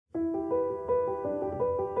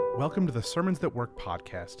Welcome to the Sermons That Work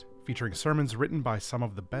podcast, featuring sermons written by some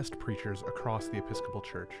of the best preachers across the Episcopal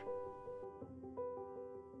Church.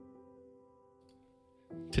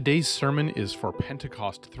 Today's sermon is for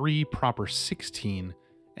Pentecost 3, Proper 16,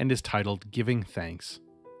 and is titled Giving Thanks.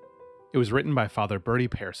 It was written by Father Bertie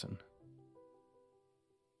Pearson.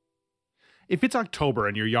 If it's October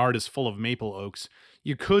and your yard is full of maple oaks,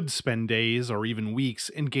 you could spend days or even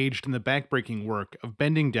weeks engaged in the backbreaking work of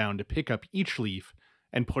bending down to pick up each leaf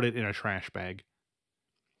and put it in a trash bag.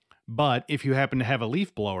 But if you happen to have a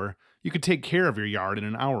leaf blower, you could take care of your yard in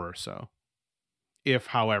an hour or so. If,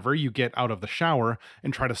 however, you get out of the shower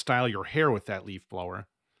and try to style your hair with that leaf blower,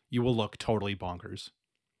 you will look totally bonkers.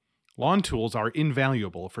 Lawn tools are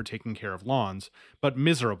invaluable for taking care of lawns, but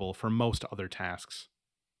miserable for most other tasks.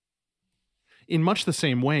 In much the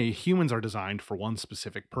same way, humans are designed for one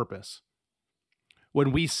specific purpose.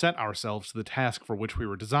 When we set ourselves to the task for which we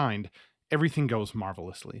were designed, everything goes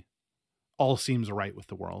marvelously. All seems right with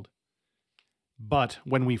the world. But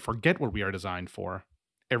when we forget what we are designed for,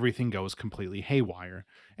 everything goes completely haywire,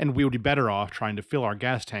 and we would be better off trying to fill our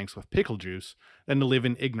gas tanks with pickle juice than to live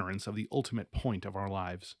in ignorance of the ultimate point of our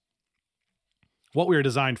lives. What we are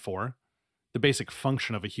designed for, the basic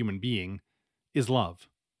function of a human being, is love,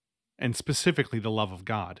 and specifically the love of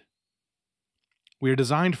God. We are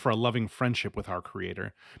designed for a loving friendship with our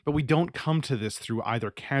Creator, but we don't come to this through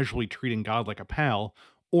either casually treating God like a pal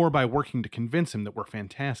or by working to convince Him that we're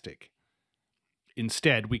fantastic.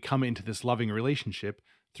 Instead, we come into this loving relationship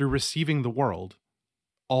through receiving the world,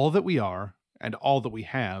 all that we are and all that we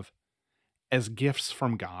have, as gifts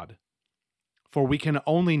from God. For we can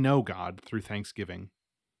only know God through thanksgiving.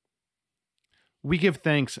 We give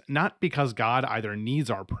thanks not because God either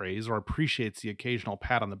needs our praise or appreciates the occasional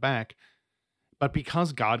pat on the back, but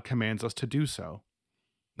because God commands us to do so,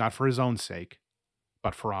 not for His own sake,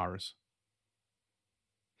 but for ours.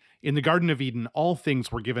 In the Garden of Eden, all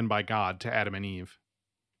things were given by God to Adam and Eve.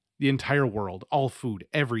 The entire world, all food,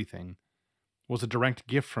 everything, was a direct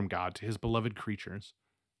gift from God to His beloved creatures.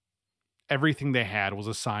 Everything they had was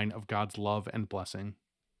a sign of God's love and blessing.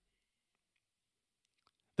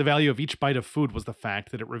 The value of each bite of food was the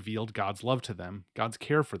fact that it revealed God's love to them, God's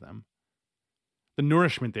care for them. The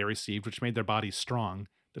nourishment they received, which made their bodies strong,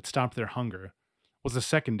 that stopped their hunger, was a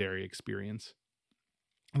secondary experience.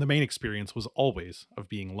 The main experience was always of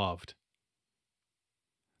being loved.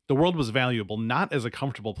 The world was valuable not as a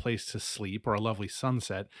comfortable place to sleep or a lovely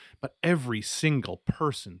sunset, but every single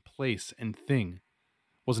person, place, and thing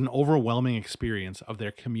was an overwhelming experience of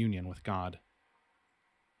their communion with God.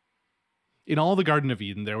 In all the Garden of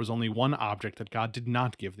Eden, there was only one object that God did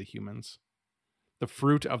not give the humans: the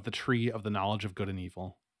fruit of the tree of the knowledge of good and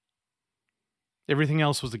evil. Everything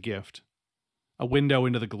else was a gift, a window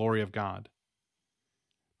into the glory of God.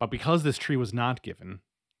 But because this tree was not given,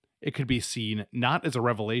 it could be seen not as a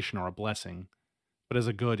revelation or a blessing, but as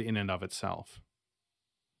a good in and of itself.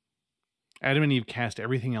 Adam and Eve cast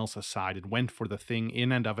everything else aside and went for the thing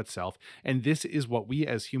in and of itself, and this is what we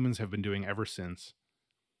as humans have been doing ever since.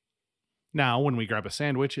 Now, when we grab a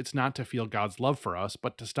sandwich, it's not to feel God's love for us,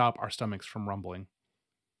 but to stop our stomachs from rumbling.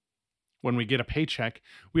 When we get a paycheck,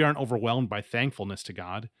 we aren't overwhelmed by thankfulness to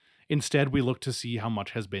God. Instead, we look to see how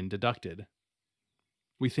much has been deducted.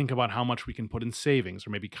 We think about how much we can put in savings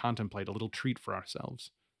or maybe contemplate a little treat for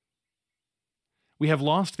ourselves. We have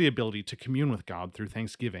lost the ability to commune with God through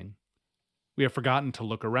thanksgiving. We have forgotten to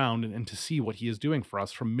look around and to see what He is doing for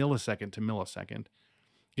us from millisecond to millisecond,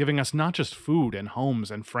 giving us not just food and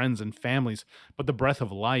homes and friends and families, but the breath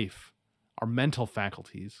of life, our mental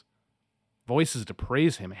faculties, voices to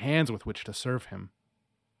praise Him, hands with which to serve Him.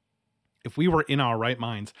 If we were in our right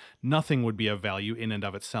minds, nothing would be of value in and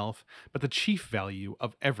of itself, but the chief value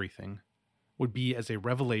of everything would be as a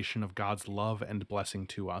revelation of God's love and blessing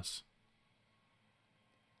to us.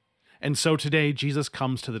 And so today, Jesus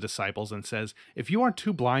comes to the disciples and says, if you are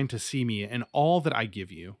too blind to see me in all that I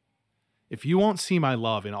give you, if you won't see my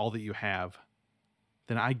love in all that you have,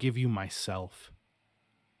 then I give you myself,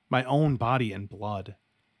 my own body and blood.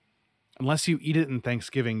 Unless you eat it in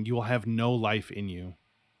thanksgiving, you will have no life in you.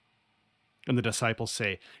 And the disciples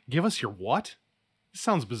say, give us your what? This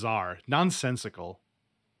sounds bizarre, nonsensical.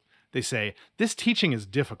 They say, this teaching is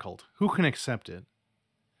difficult. Who can accept it?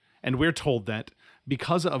 And we're told that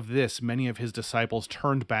because of this, many of His disciples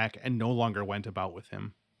turned back and no longer went about with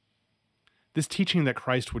Him. This teaching that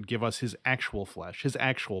Christ would give us His actual flesh, His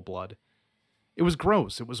actual blood. It was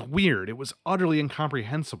gross, it was weird, it was utterly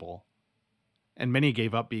incomprehensible. And many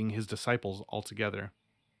gave up being His disciples altogether.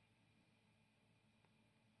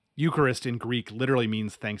 Eucharist in Greek literally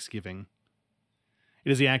means thanksgiving.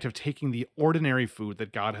 It is the act of taking the ordinary food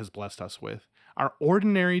that God has blessed us with, our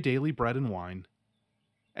ordinary daily bread and wine,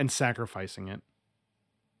 and sacrificing it,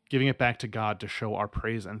 giving it back to God to show our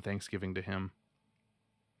praise and thanksgiving to Him.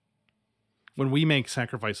 When we make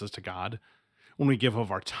sacrifices to God, when we give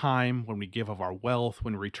of our time, when we give of our wealth,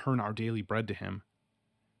 when we return our daily bread to Him,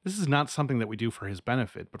 this is not something that we do for His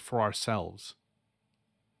benefit, but for ourselves.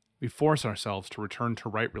 We force ourselves to return to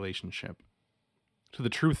right relationship, to the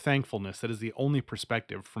true thankfulness that is the only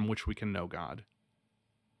perspective from which we can know God.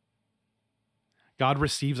 God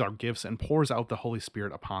receives our gifts and pours out the Holy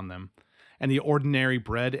Spirit upon them, and the ordinary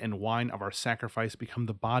bread and wine of our sacrifice become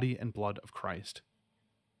the body and blood of Christ.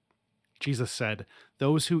 Jesus said,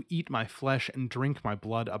 "Those who eat my flesh and drink my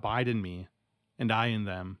blood abide in me, and I in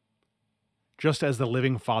them. Just as the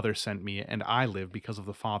living Father sent me, and I live because of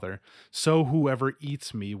the Father, so whoever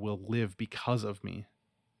eats me will live because of me."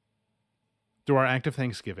 Through our act of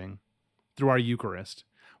thanksgiving, through our Eucharist,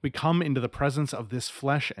 we come into the presence of this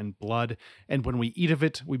flesh and blood, and when we eat of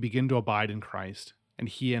it, we begin to abide in Christ, and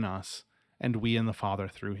He in us, and we in the Father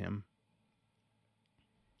through Him.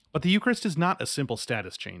 But the Eucharist is not a simple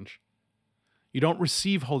status change. You don't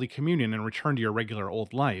receive Holy Communion and return to your regular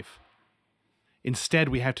old life. Instead,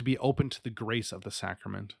 we have to be open to the grace of the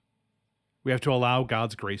sacrament. We have to allow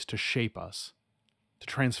God's grace to shape us, to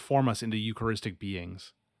transform us into Eucharistic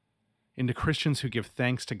beings, into Christians who give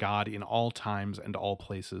thanks to God in all times and all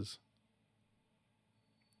places.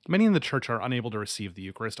 Many in the church are unable to receive the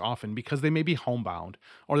Eucharist often because they may be homebound,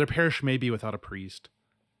 or their parish may be without a priest.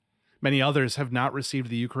 Many others have not received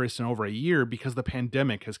the Eucharist in over a year because the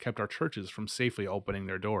pandemic has kept our churches from safely opening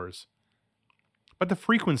their doors. But the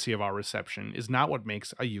frequency of our reception is not what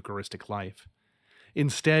makes a Eucharistic life.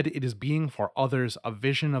 Instead, it is being for others a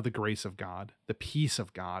vision of the grace of God, the peace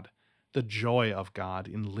of God, the joy of God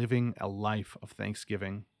in living a life of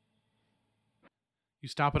thanksgiving. You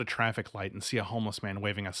stop at a traffic light and see a homeless man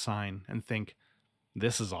waving a sign and think,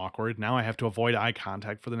 "This is awkward. Now I have to avoid eye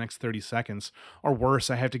contact for the next 30 seconds. Or worse,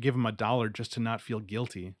 I have to give him $1 just to not feel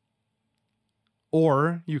guilty."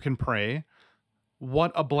 Or you can pray,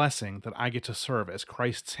 "What a blessing that I get to serve as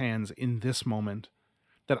Christ's hands in this moment,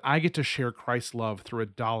 that I get to share Christ's love through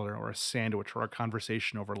 $1 or a sandwich or a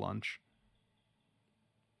conversation over lunch."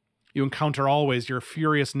 You encounter always your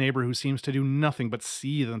furious neighbor who seems to do nothing but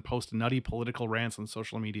seethe and post nutty political rants on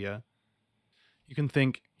social media. You can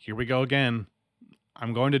think, "Here we go again.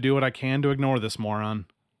 I'm going to do what I can to ignore this moron."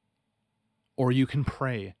 Or you can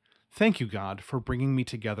pray, "Thank you, God, for bringing me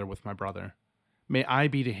together with my brother. May I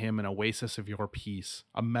be to him an oasis of your peace,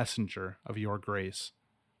 a messenger of your grace."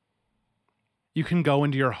 You can go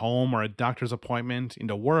into your home or a doctor's appointment,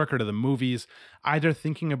 into work or to the movies, either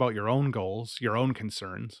thinking about your own goals, your own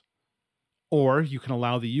concerns, or you can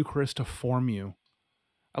allow the Eucharist to form you,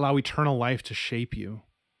 allow eternal life to shape you.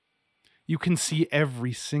 You can see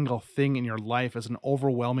every single thing in your life as an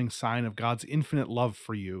overwhelming sign of God's infinite love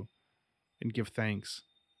for you and give thanks.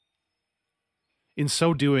 In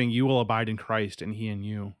so doing, you will abide in Christ and He in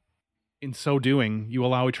you. In so doing, you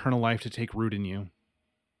allow eternal life to take root in you.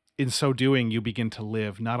 In so doing, you begin to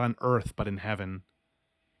live not on earth but in heaven.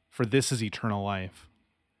 For this is eternal life.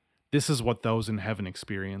 This is what those in heaven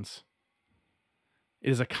experience. It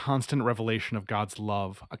is a constant revelation of God's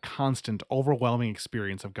love, a constant, overwhelming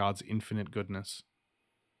experience of God's infinite goodness.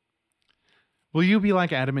 Will you be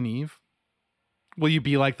like Adam and Eve? Will you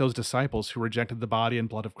be like those disciples who rejected the body and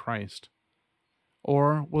blood of Christ?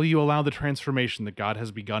 Or will you allow the transformation that God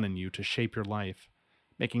has begun in you to shape your life,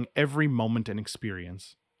 making every moment an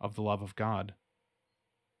experience of the love of God?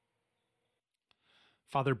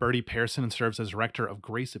 Father Bertie Pearson serves as rector of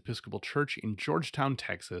Grace Episcopal Church in Georgetown,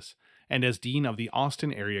 Texas, and as dean of the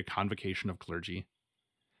Austin Area Convocation of Clergy.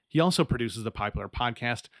 He also produces the popular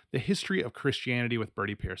podcast, The History of Christianity with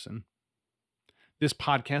Bertie Pearson. This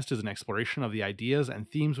podcast is an exploration of the ideas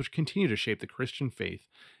and themes which continue to shape the Christian faith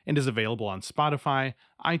and is available on Spotify,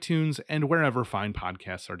 iTunes, and wherever fine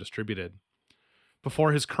podcasts are distributed.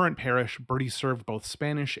 Before his current parish, Bertie served both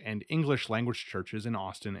Spanish and English language churches in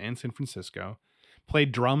Austin and San Francisco,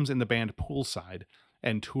 played drums in the band Poolside,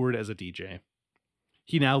 and toured as a DJ.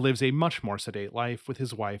 He now lives a much more sedate life with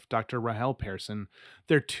his wife, Dr. Rahel Pearson,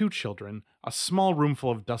 their 2 children, a small room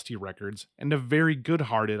full of dusty records, and a very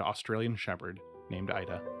good-hearted Australian shepherd named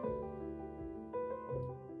Ida.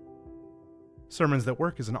 Sermons That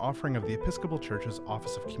Work is an offering of the Episcopal Church's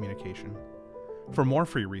Office of Communication. For more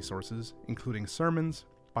free resources, including sermons,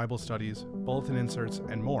 Bible studies, bulletin inserts,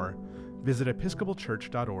 and more, visit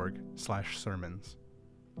episcopalchurch.org/sermons.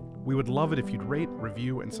 We would love it if you'd rate,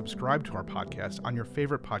 review, and subscribe to our podcast on your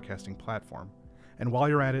favorite podcasting platform. And while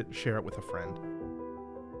you're at it, share it with a friend.